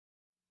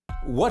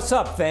What's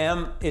up,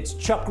 fam? It's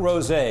Chuck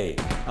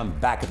Rosé. I'm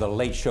back at the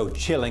Late Show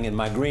chilling in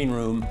my green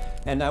room,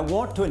 and I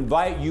want to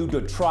invite you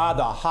to try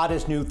the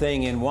hottest new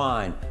thing in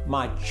wine,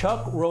 my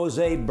Chuck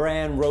Rosé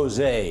brand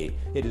rosé.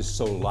 It is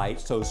so light,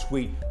 so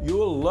sweet,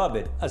 you'll love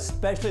it,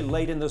 especially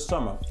late in the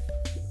summer.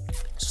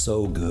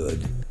 So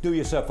good. Do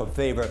yourself a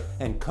favor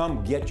and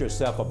come get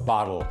yourself a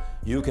bottle.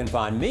 You can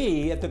find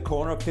me at the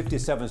corner of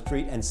 57th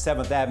Street and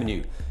 7th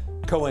Avenue.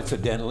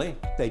 Coincidentally,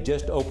 they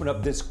just opened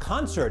up this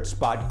concert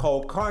spot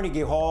called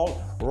Carnegie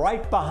Hall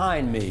right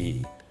behind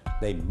me.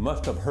 They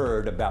must have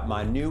heard about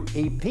my new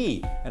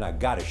EP, and I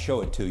gotta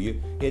show it to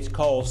you. It's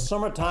called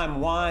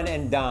Summertime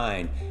Wine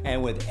Dine,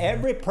 and with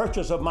every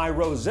purchase of my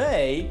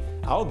rosé,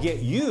 I'll get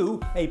you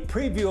a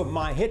preview of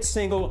my hit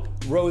single,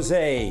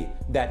 Rosé,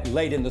 that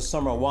late in the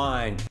summer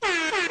wine.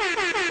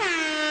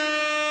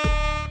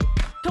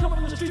 Come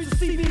from the streets of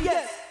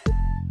CBS,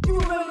 you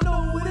already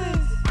know who it is.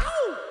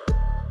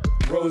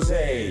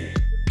 Rosé,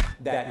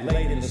 that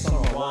late in the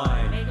summer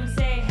wine. Make them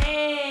say,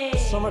 hey.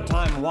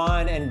 Summertime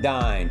Wine and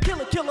Dine.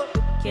 Killer, killer.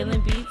 Killing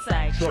beats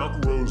like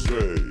Chuck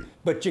Rosé.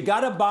 But you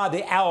gotta buy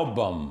the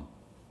album.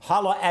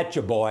 Holla at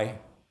your boy.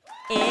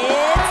 It's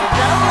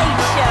The Late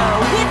Show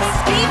with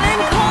Stephen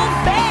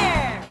Colbert.